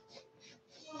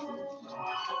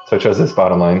 So I chose this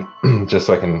bottom line just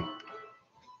so I can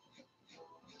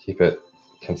keep it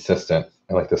consistent.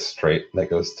 I like this straight that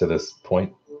goes to this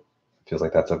point. Feels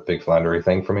like that's a big floundery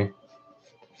thing for me.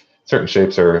 Certain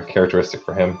shapes are characteristic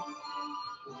for him.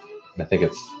 And I think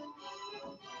it's,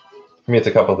 for me, it's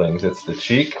a couple things. It's the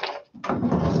cheek,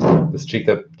 this cheek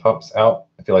that pops out.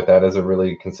 I feel like that is a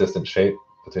really consistent shape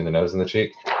between the nose and the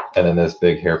cheek. And then this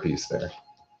big hairpiece there.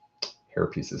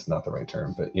 Hairpiece is not the right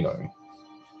term, but you know what I mean.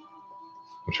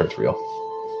 I'm sure it's real.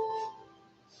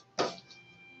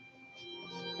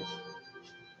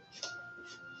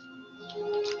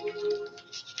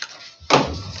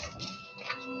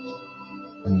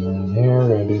 And then here, we're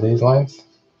going to do these lines.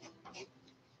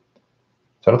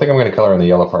 So I don't think I'm going to color in the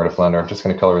yellow part of Flounder. I'm just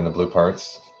going to color in the blue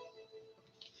parts.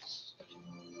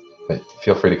 But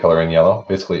feel free to color in yellow.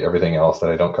 Basically, everything else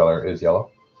that I don't color is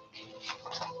yellow.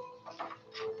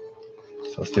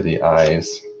 So let's do the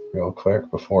eyes real quick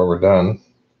before we're done.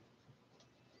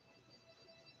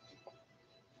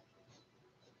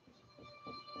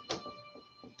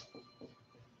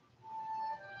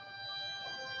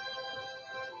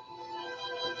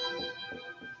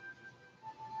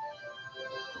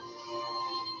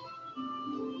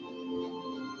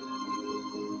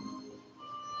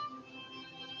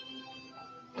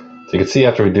 So you can see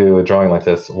after we do a drawing like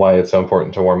this why it's so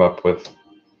important to warm up with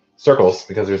circles,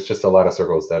 because there's just a lot of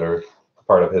circles that are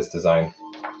part of his design.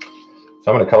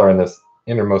 So I'm going to color in this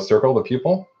innermost circle, the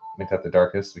pupil, make that the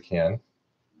darkest we can.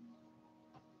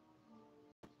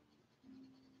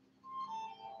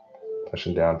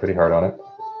 Pushing down pretty hard on it.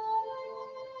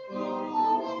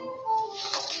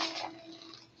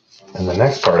 And the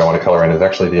next part I want to color in is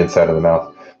actually the inside of the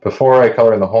mouth. Before I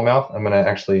color in the whole mouth, I'm going to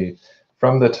actually,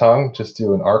 from the tongue, just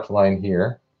do an arced line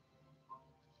here,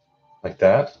 like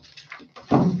that.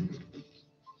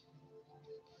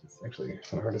 It's actually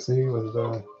kind of hard to see with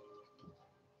the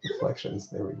reflections.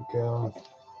 There we go.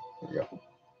 There we go.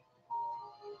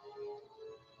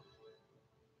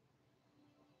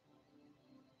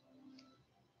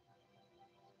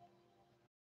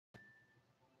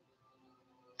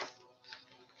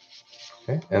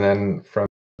 Okay, and then from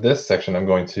this section, I'm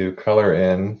going to color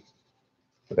in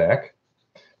the back.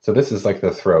 So this is like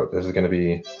the throat. This is going to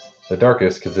be the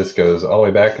darkest because this goes all the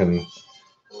way back, and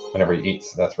whenever he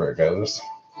eats, that's where it goes.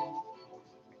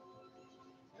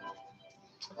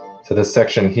 So this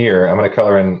section here, I'm going to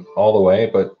color in all the way,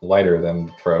 but lighter than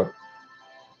the throat.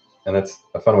 And that's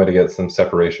a fun way to get some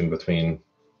separation between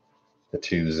the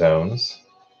two zones.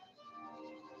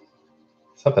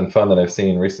 Something fun that I've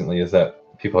seen recently is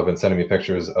that people have been sending me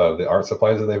pictures of the art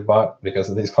supplies that they've bought because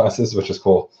of these classes, which is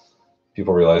cool.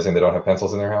 People realizing they don't have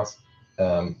pencils in their house.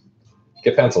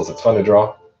 Get pencils, it's fun to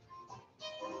draw.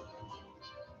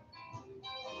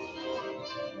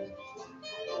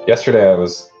 Yesterday I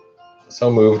was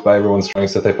so moved by everyone's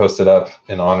drawings that they posted up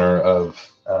in honor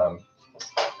of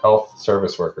health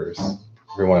service workers.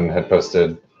 Everyone had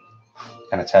posted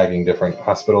kind of tagging different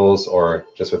hospitals or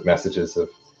just with messages of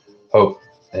hope,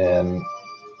 and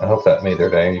I hope that made their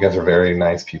day. You guys are very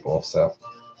nice people, so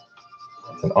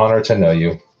it's an honor to know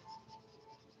you.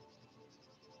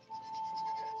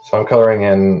 So I'm coloring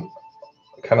in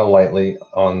kind of lightly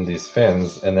on these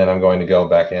fins, and then I'm going to go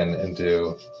back in and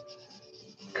do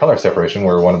color separation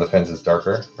where one of the fins is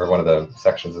darker, or one of the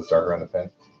sections is darker on the fin.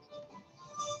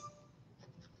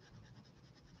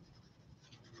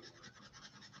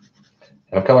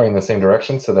 And I'm coloring in the same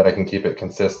direction so that I can keep it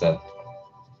consistent.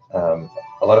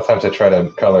 A lot of times I try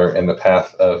to color in the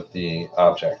path of the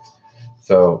object.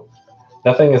 So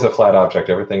nothing is a flat object.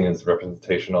 Everything is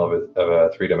representational of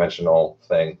a three-dimensional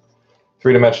thing.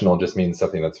 Three-dimensional just means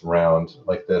something that's round,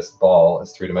 like this ball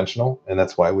is three-dimensional, and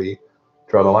that's why we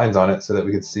draw the lines on it so that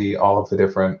we could see all of the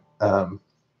different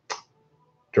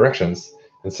directions.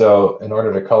 And so in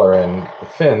order to color in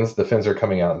the fins are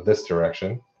coming out in this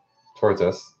direction towards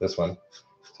us, this one.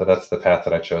 So that's the path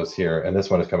that I chose here, and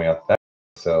this one is coming out that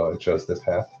way, so I chose this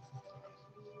path.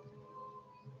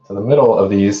 So the middle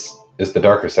of these is the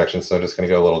darker section, so I'm just going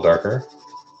to go a little darker.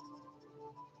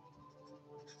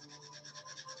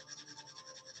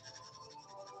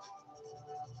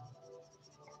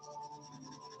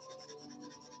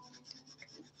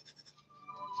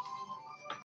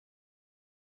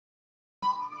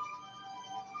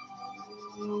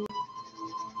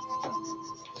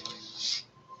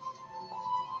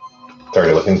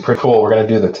 Started looking pretty cool. We're going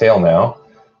to do the tail now.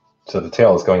 So the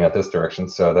tail is going out this direction,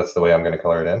 so that's the way I'm going to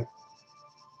color it in.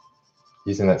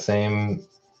 Using that same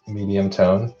medium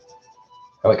tone.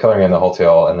 I like coloring in the whole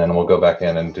tail, and then we'll go back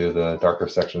in and do the darker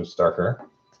sections darker.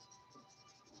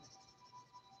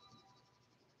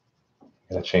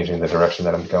 And changing the direction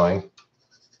that I'm going.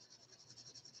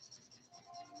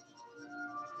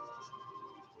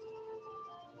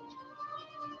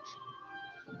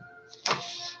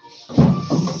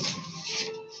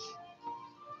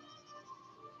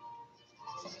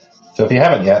 So if you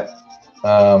haven't yet,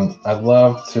 I'd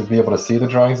love to be able to see the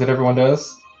drawings that everyone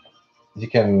does. You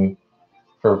can,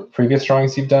 for previous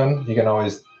drawings you've done, you can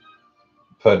always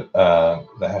put the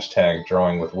hashtag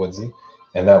drawing with Woodsy,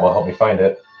 and that will help me find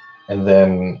it. And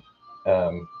then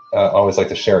I always like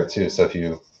to share it too. So if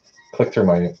you click through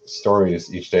my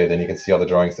stories each day, then you can see all the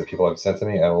drawings that people have sent to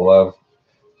me. I love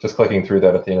just clicking through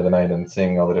that at the end of the night and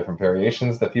seeing all the different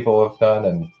variations that people have done,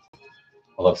 and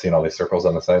I love seeing all these circles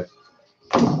on the side.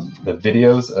 The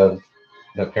videos of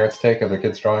that parents take of their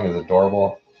kids drawing is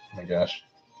adorable. Oh my gosh,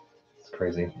 it's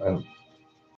crazy.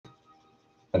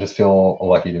 I just feel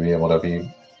lucky to be able to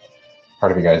be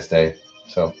part of you guys' day.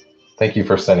 So thank you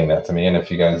for sending that to me. And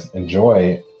if you guys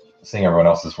enjoy seeing everyone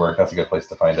else's work, that's a good place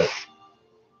to find it.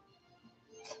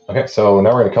 Okay, so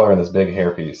now we're going to color in this big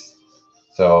hair piece.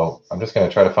 So I'm just going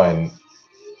to try to find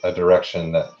a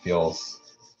direction that feels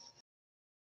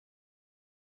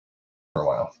for a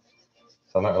while.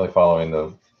 So I'm not really following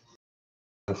the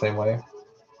same way.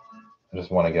 I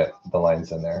just want to get the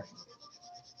lines in there.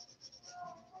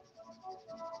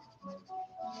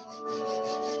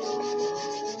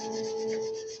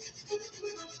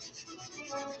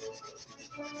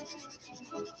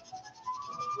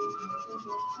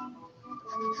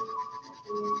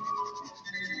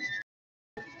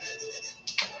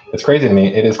 It's crazy to me.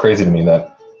 It is crazy to me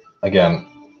that, again,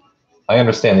 I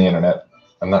understand the internet.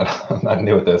 I'm not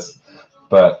new at this,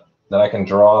 but that I can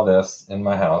draw this in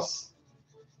my house,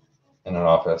 in an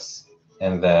office,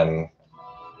 and then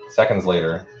seconds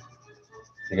later,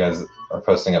 you guys are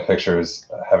posting up pictures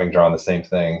having drawn the same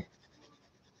thing.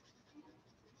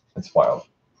 It's wild.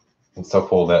 It's so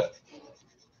cool that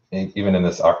even in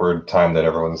this awkward time that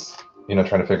everyone's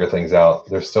trying to figure things out,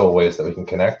 there's still ways that we can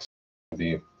connect and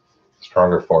be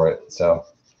stronger for it. So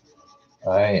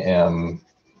I am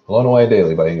blown away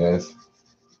daily by you guys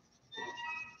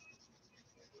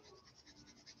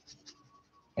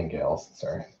and gals.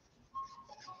 Sorry,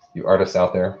 you artists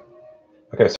out there.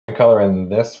 Okay, so I'm color in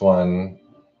this one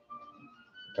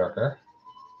darker.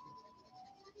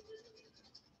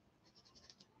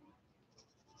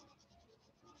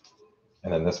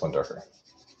 And then this one darker.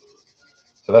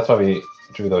 So that's why we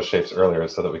drew those shapes earlier,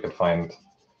 so that we could find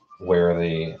where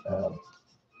the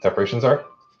separations are.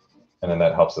 And then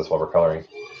that helps us while we're coloring.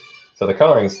 So the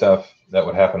coloring stuff that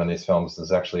would happen in these films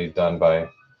is actually done by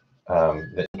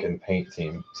the ink and paint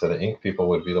team. So the ink people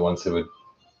would be the ones who would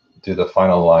do the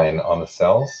final line on the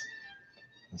cells.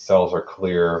 The cells are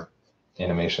clear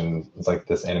animation. It's like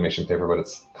this animation paper, but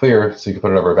it's clear, so you can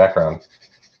put it over a background.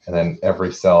 And then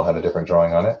every cell had a different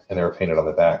drawing on it, and they were painted on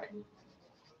the back.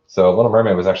 So Little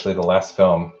Mermaid was actually the last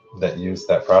film that used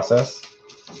that process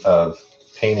of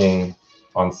painting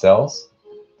on cells.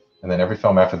 And then every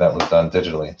film after that was done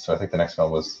digitally. So I think the next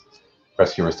film was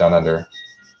Rescuers Down Under,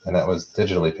 and that was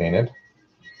digitally painted.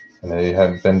 And they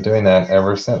have been doing that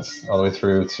ever since, all the way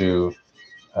through to,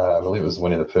 I believe it was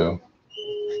Winnie the Pooh.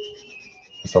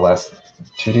 It's the last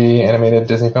 2D animated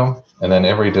Disney film. And then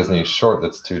every Disney short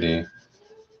that's 2D,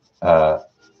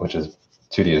 which is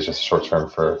 2D is just short term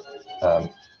for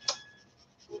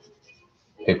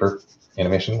paper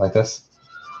animation like this,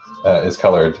 is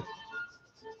colored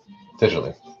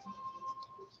digitally.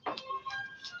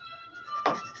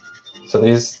 So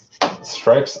these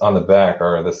stripes on the back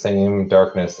are the same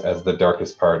darkness as the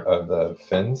darkest part of the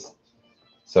fins.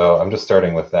 So I'm just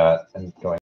starting with that and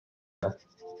going there.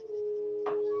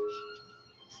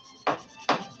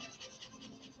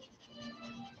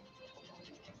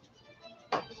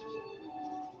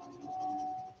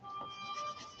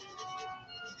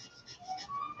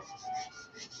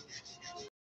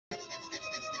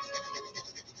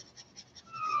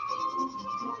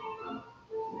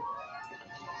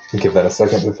 Give that a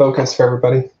second to focus for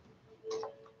everybody.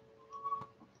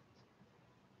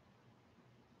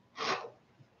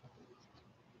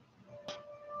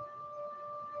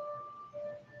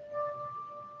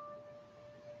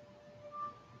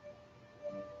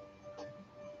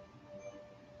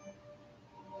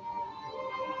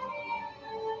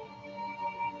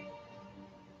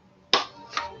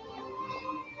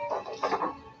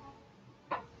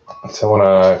 So I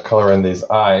want to color in these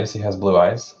eyes. He has blue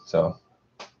eyes, so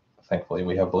thankfully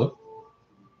we have blue.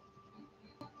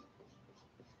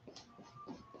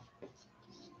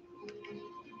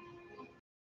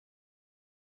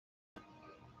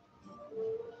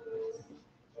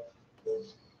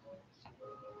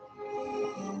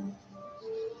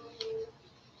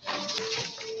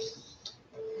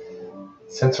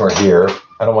 Since we're here,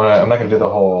 I'm not gonna do the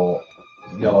whole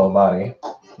yellow body.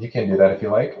 You can do that if you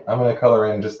like. I'm gonna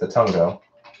color in just the tongue though.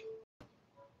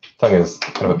 Tongue is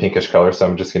kind of a pinkish color, so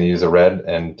I'm just gonna use a red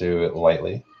and do it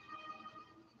lightly.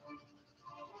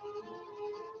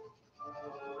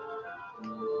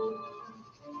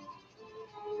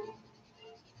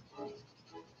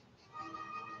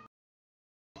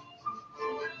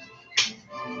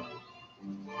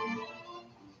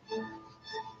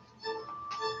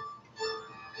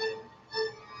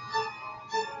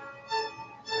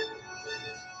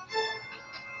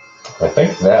 I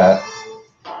think that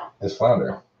is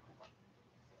Flounder.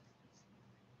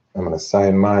 I'm going to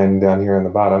sign mine down here in the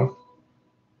bottom.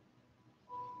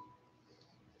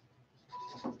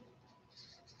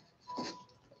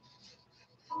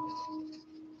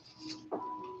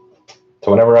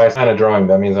 So whenever I sign a drawing,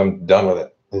 that means I'm done with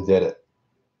it. I did it.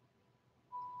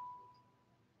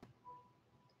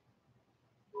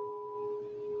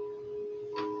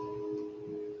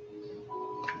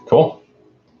 Cool.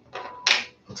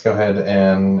 Let's go ahead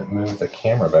and move the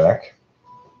camera back.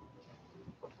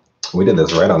 We did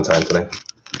this right on time today.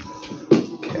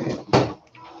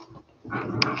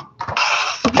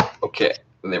 Okay,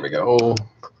 there we go.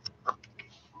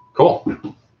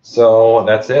 Cool. So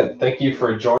that's it. Thank you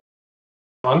for joining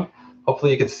on.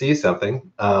 Hopefully you could see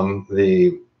something.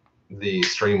 The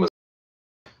stream was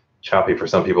choppy for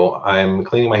some people. I'm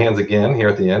cleaning my hands again here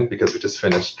at the end because we just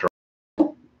finished drawing.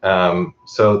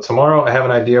 So tomorrow I have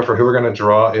an idea for who we're going to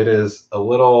draw.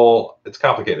 It's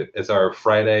complicated. It's our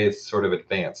Friday. It's sort of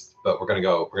advanced, but we're going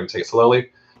to take it slowly.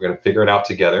 We're going to figure it out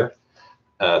together.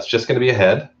 It's just going to be a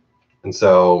head. And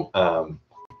so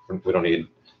we don't need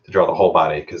to draw the whole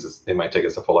body because it might take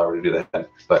us a full hour to do that.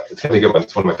 But it's going to be a good one.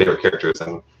 It's one of my favorite characters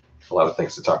and a lot of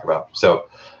things to talk about. So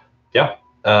yeah,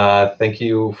 thank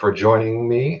you for joining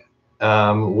me.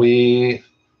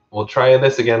 We'll try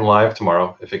this again live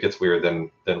tomorrow. If it gets weird, then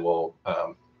we'll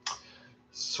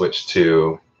switch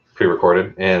to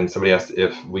pre-recorded. And somebody asked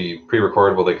if we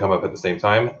pre-record, will they come up at the same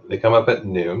time? They come up at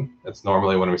noon. That's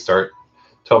normally when we start,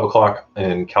 12 o'clock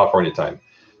in California time.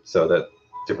 So that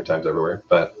different times everywhere,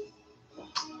 but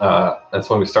that's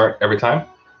when we start every time.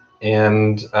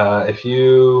 And if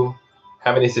you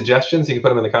have any suggestions, you can put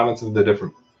them in the comments of the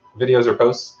different videos or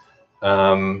posts.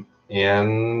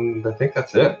 And I think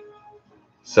that's it.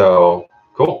 So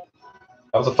cool.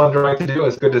 That was a fun drawing to do.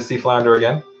 It's good to see Flounder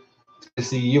again. It's good to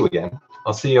see you again.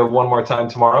 I'll see you one more time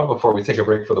tomorrow before we take a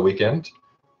break for the weekend.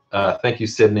 Thank you,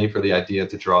 Sydney, for the idea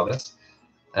to draw this.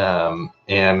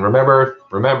 And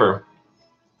remember,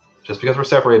 just because we're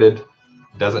separated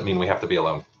doesn't mean we have to be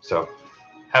alone. So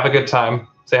have a good time.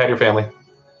 Say hi to your family.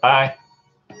 Bye.